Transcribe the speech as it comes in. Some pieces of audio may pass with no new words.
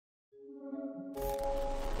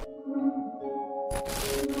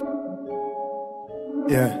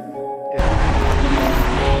Yeah.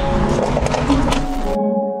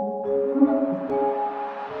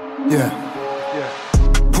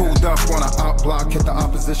 Pulled up on an op block, hit the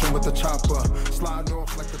opposition with the chopper. Slide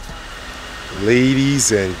off like the.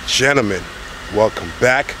 Ladies and gentlemen, welcome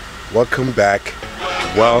back. Welcome back.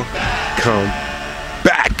 Welcome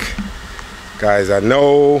back. Guys, I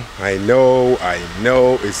know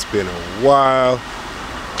it's been a while.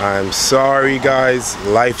 I'm sorry, guys.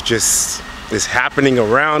 Life just is happening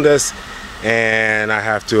around us and I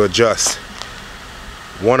have to adjust.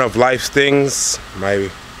 One of life's things, my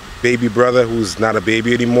baby brother, who's not a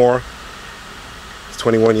baby anymore, he's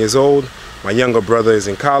 21 years old. My younger brother is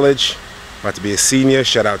in college, about to be a senior.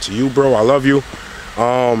 Shout out to you, bro. I love you.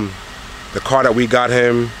 The car that we got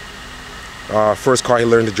him, first car he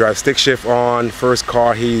learned to drive stick shift on, first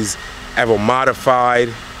car he's ever modified.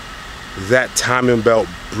 That timing belt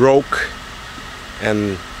broke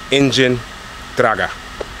and engine traga,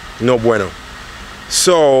 no bueno.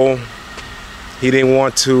 So he didn't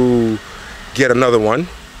want to get another one,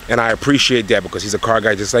 and I appreciate that because he's a car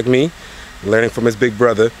guy just like me, learning from his big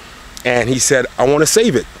brother. And he said, I want to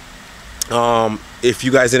save it. If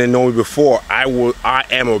you guys didn't know me before, I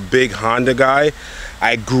am a big Honda guy.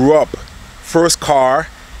 I grew up, first car,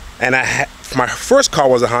 and my first car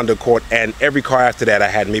was a Honda Accord, and every car after that I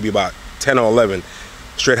had maybe about 10 or 11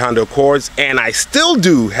 straight Honda Accords, and I still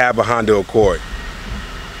do have a Honda Accord.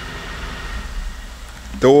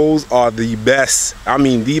 Those are the best, I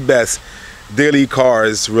mean the best daily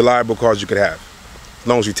cars, reliable cars you could have, as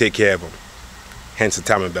long as you take care of them, hence the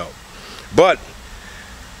timing belt. But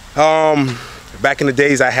back in the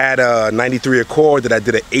days I had a 93 Accord that I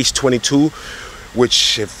did an H22,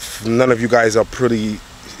 which if none of you guys are pretty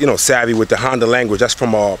savvy with the Honda language, that's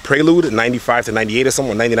from a Prelude, 95 to 98 or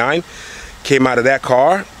something, or 99. Came out of that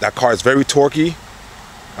car. That car is very torquey,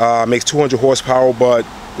 makes 200 horsepower, but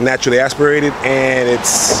naturally aspirated, and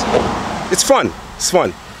it's fun. It's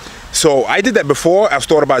fun. So I did that before. I've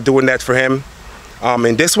thought about doing that for him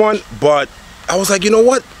in this one, but I was like, you know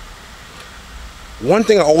what? One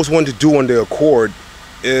thing I always wanted to do on the Accord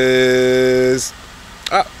is,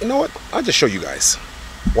 you know what? I'll just show you guys.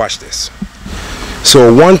 Watch this.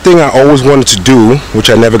 So one thing I always wanted to do, which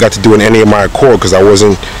I never got to do in any of my Accord because I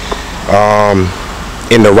wasn't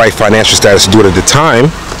in the right financial status to do it at the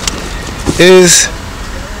time, is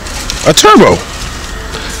a turbo.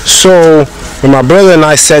 So when my brother and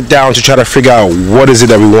I sat down to try to figure out what is it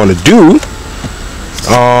that we want to do,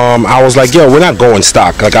 I was like, yo, we're not going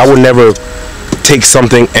stock. Like, I would never take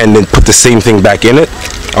something and then put the same thing back in it.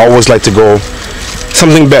 I always like to go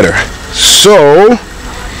something better. So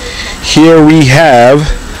here we have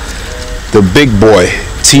the big boy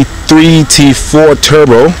T3 T4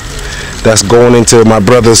 turbo that's going into my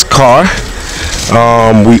brother's car.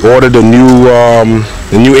 We ordered the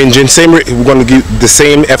new engine. We're going to get the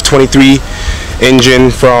same F23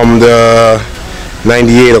 engine from the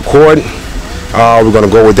 98 Accord. We're going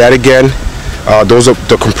to go with that again.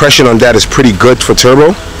 The compression on that is pretty good for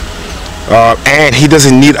turbo, and he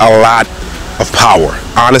doesn't need a lot of power.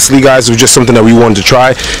 Honestly, guys, it was just something that we wanted to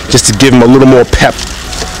try, just to give him a little more pep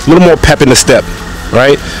in the step,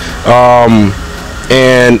 right?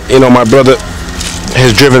 And my brother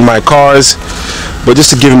has driven my cars, but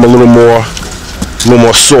just to give him a little more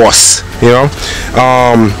sauce,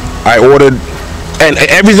 I ordered, and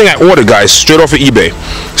everything I ordered, guys, straight off of eBay.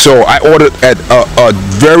 So I ordered at a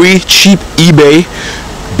very cheap eBay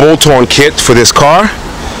bolt-on kit for this car.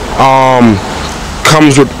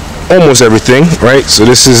 Comes with almost everything, right? So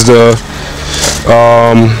this is the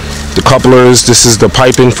couplers, this is the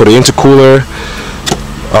piping for the intercooler,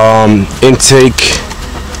 intake,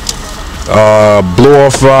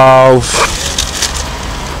 blow-off valve,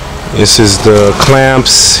 this is the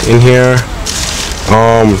clamps in here,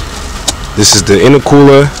 this is the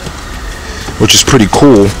intercooler, which is pretty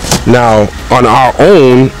cool. Now on our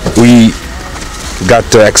own we got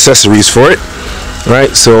the accessories for it,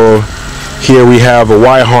 right? So here we have a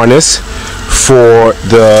wire harness for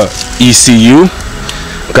the ECU.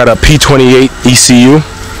 Got a P28 ECU.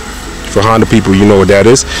 For Honda people, you know what that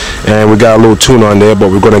is. And we got a little tune on there, but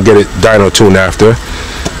we're gonna get it dyno tuned after.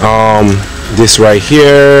 This right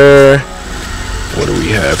here, what do we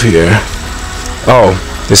have here? Oh,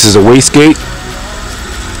 this is a wastegate.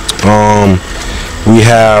 We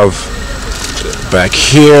have back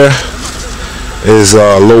here is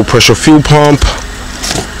a low pressure fuel pump,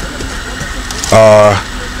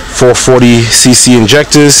 440cc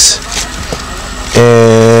injectors,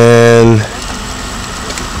 and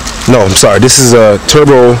no, I'm sorry, this is a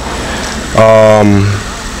turbo,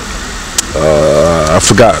 I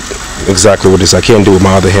forgot exactly what it is. I can't do it with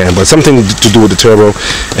my other hand, but something to do with the turbo.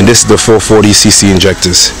 And this is the 440cc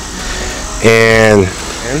injectors. And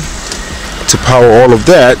to power all of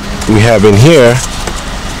that, we have in here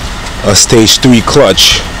a stage 3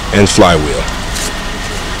 clutch and flywheel.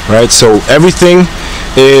 Right, so everything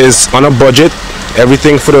is on a budget.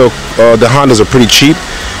 Everything for the Hondas are pretty cheap,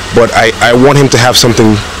 but I want him to have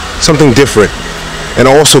something different, and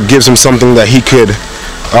also gives him something that he could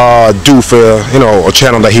do for, you know, a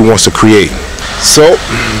channel that he wants to create. So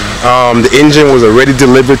the engine was already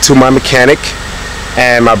delivered to my mechanic,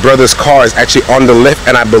 and my brother's car is actually on the lift,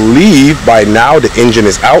 and I believe by now the engine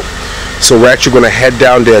is out. So we're actually going to head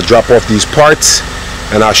down there, drop off these parts,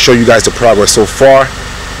 and I'll show you guys the progress so far.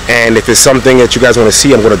 And if it's something that you guys want to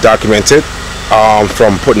see, I'm going to document it,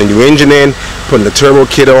 from putting a new engine in, putting the turbo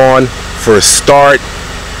kit on, first start,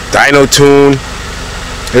 dyno tune.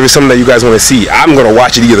 If it's something that you guys want to see, I'm going to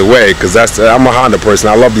watch it either way, because I'm a Honda person.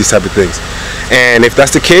 I love these type of things. And if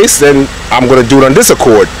that's the case, then I'm going to do it on this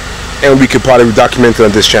Accord, and we could probably document it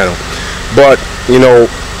on this channel. But, you know,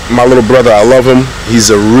 my little brother, I love him. He's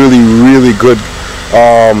a really, really good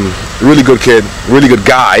kid, really good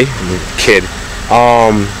guy, kid.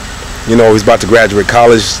 You know, he's about to graduate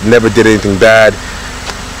college, never did anything bad,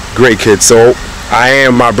 great kid. So I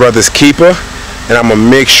am my brother's keeper, and I'm gonna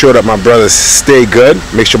make sure that my brothers stay good,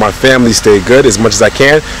 make sure my family stay good as much as I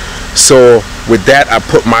can. So with that, I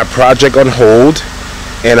put my project on hold,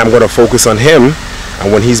 and I'm gonna focus on him.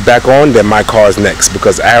 And when he's back on, then my car is next,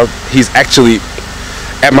 because he's actually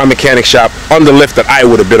at my mechanic shop on the lift that I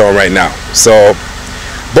would have been on right now. So,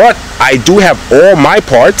 but I do have all my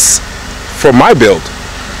parts for my build,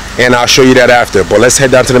 and I'll show you that after. But let's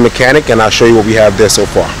head down to the mechanic, and I'll show you what we have there so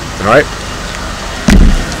far. All right.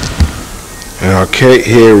 Okay,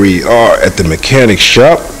 here we are at the mechanic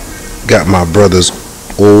shop. Got my brother's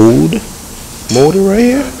old motor right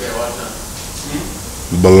here.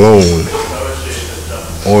 Balloon.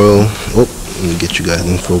 Oil. Oh, let me get you guys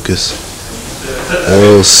in focus.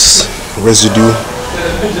 Oil residue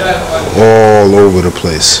all over the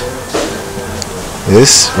place.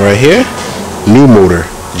 This right here, new motor,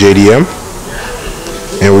 JDM,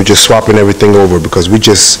 and we're just swapping everything over because we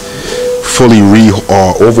just fully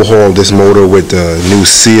overhauled this motor with the new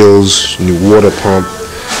seals, new water pump,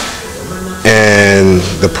 and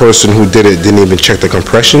the person who did it didn't even check the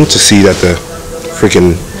compression to see that the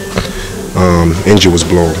freaking engine was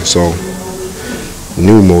blown. So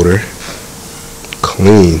new motor,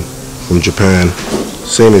 clean, from Japan,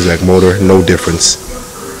 same exact motor, no difference.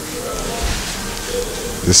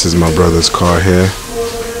 This is my brother's car here,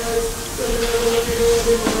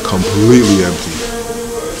 completely empty.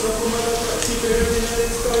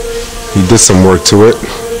 He did some work to it.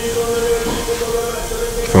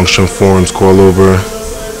 Function forms, coilover,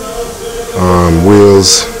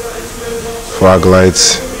 wheels, fog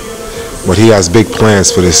lights. But he has big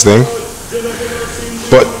plans for this thing.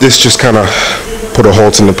 But this just kind of put a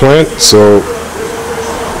halt in the plan, so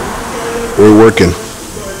we're working.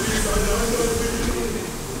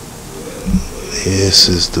 This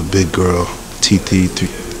is the big girl, T3,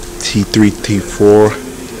 T4.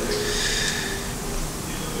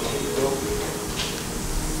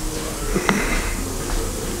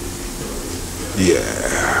 Yeah,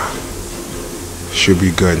 should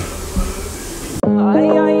be good.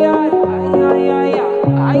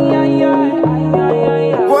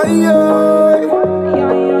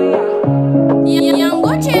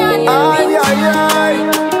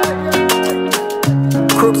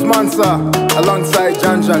 Crooks Mansa alongside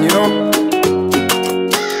Jan, you know.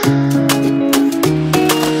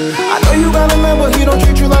 I know you gotta remember he don't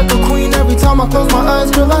treat you like a queen. Every time I close my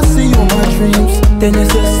eyes, girl, I see you in my dreams. Te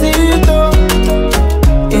necesito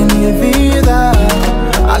en mi vida.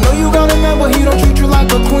 I know you gotta remember he don't treat you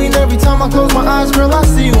like a queen. Every time I close my eyes, girl, I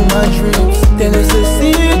see you in my dreams. Te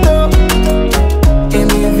necesito en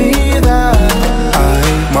mi vida.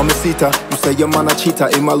 Mamacita, you say your man a cheater,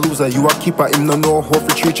 I'm a loser. You a keeper, I'm no how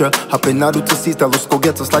for future. Hapenado to Sita, let's go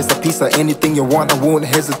get a slice of pizza. Anything you want, I won't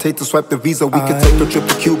hesitate to swipe the visa. We can take a trip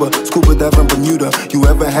to Cuba, scuba dive in Bermuda. You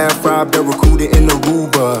ever have fried barracuda in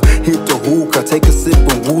Aruba? Hit the hookah, take a sip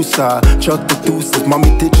of woosah. Chuck the deuces,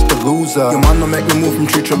 mommy ditch the loser. Your man don't make me move from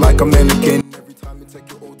treat you like a mannequin. Every time you take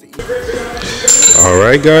your old to eat.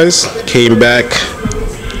 Alright guys, came back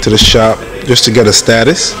to the shop just to get a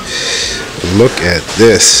status. Look at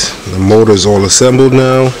this. The motor's all assembled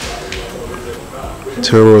now.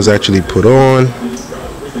 Turbo is actually put on.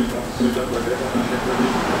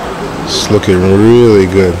 It's looking really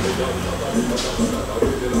good.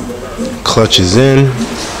 Clutch is in.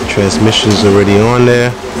 Transmission's already on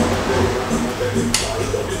there.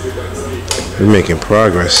 We're making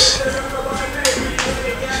progress.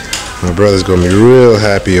 My brother's gonna be real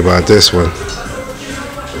happy about this one.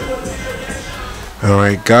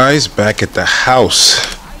 Alright guys, back at the house.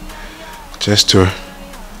 Just to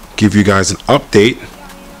give you guys an update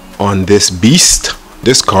on this beast,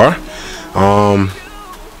 this car.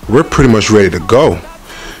 We're pretty much ready to go.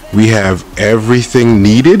 We have everything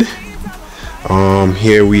needed.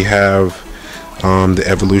 Here we have the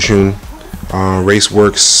Evolution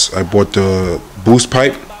Raceworks. I bought the boost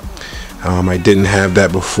pipe. I didn't have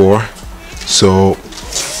that before, so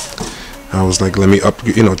I was like, let me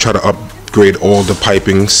try to upgrade all the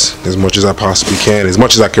pipings as much as I possibly can, as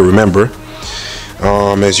much as I can remember.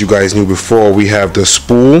 As you guys knew before, we have the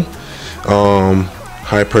spool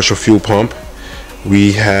high pressure fuel pump.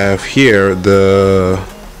 We have here the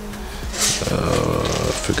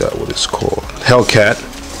I forgot what it's called, Hellcat.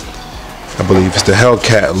 I believe it's the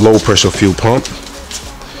Hellcat low pressure fuel pump.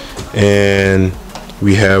 And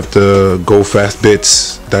we have the Go Fast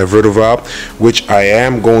Bits diverter valve, which I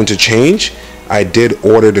am going to change. I did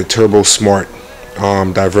order the Turbo Smart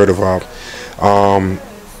diverter valve.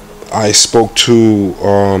 I spoke to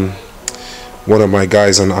one of my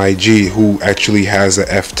guys on IG who actually has a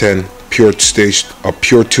F10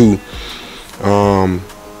 Pure 2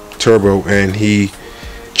 turbo, and he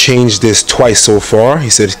changed this twice so far. He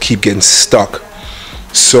said keep getting stuck,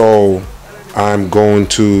 so I'm going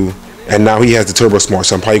to, and now he has the Turbo Smart,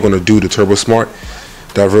 so I'm probably going to do the Turbo Smart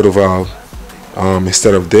diverter valve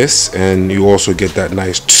instead of this. And you also get that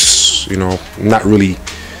nice, not really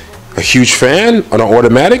a huge fan on an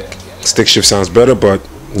automatic. Stick shift sounds better, but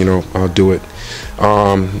I'll do it.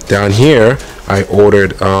 Down here I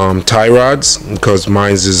ordered tie rods because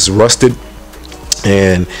mine's is rusted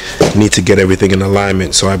and need to get everything in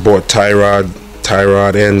alignment. So I bought tie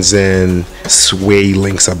rod ends and sway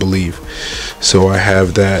links, I believe. So I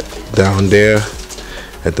have that down there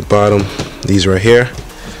at the bottom, these right here.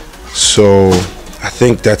 So I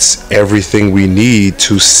think that's everything we need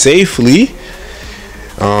to safely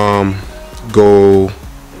go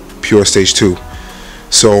Pure Stage 2.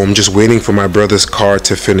 So I'm just waiting for my brother's car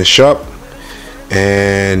to finish up,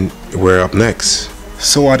 and we're up next.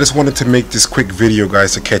 So I just wanted to make this quick video,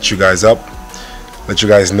 guys, to catch you guys up, let you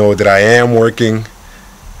guys know that I am working.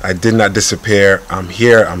 I did not disappear. I'm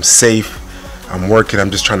here, I'm safe, I'm working. I'm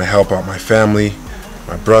just trying to help out my family,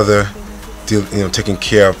 my brother, taking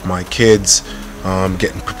care of my kids,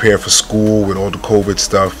 getting prepared for school with all the COVID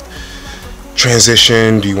stuff.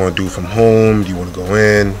 Transition, do you want to do from home, do you want to go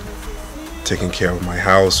in, taking care of my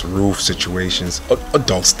house, roof situations,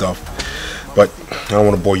 adult stuff. But I don't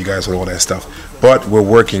want to bore you guys with all that stuff. But we're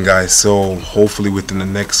working, guys, so hopefully within the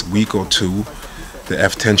next week or two the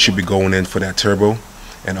F10 should be going in for that turbo,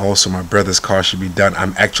 and also my brother's car should be done.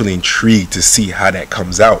 I'm actually intrigued to see how that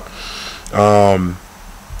comes out.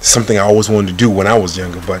 Something I always wanted to do when I was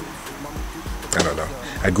younger, but I don't know.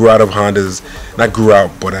 I grew out of Hondas, not grew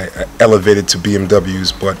out, but I elevated to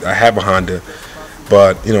BMWs. But I have a Honda,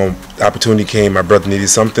 but the opportunity came, my brother needed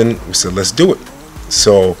something, we said let's do it.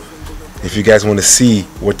 So if you guys want to see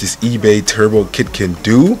what this eBay turbo kit can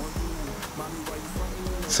do,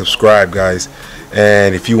 subscribe, guys.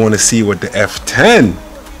 And if you want to see what the F10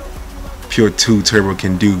 Pure 2 turbo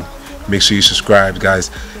can do, make sure you subscribe,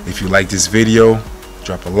 guys. If you like this video,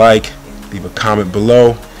 drop a like, leave a comment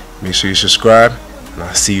below, make sure you subscribe, and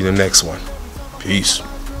I'll see you in the next one. Peace.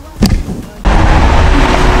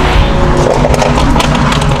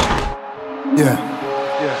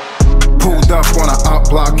 Pulled up on a op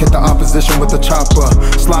block, hit the opposition with the chopper.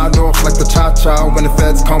 Slide off like the cha-cha. When the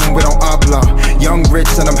feds come, we don't habla. Young, rich,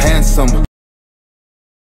 and I'm handsome.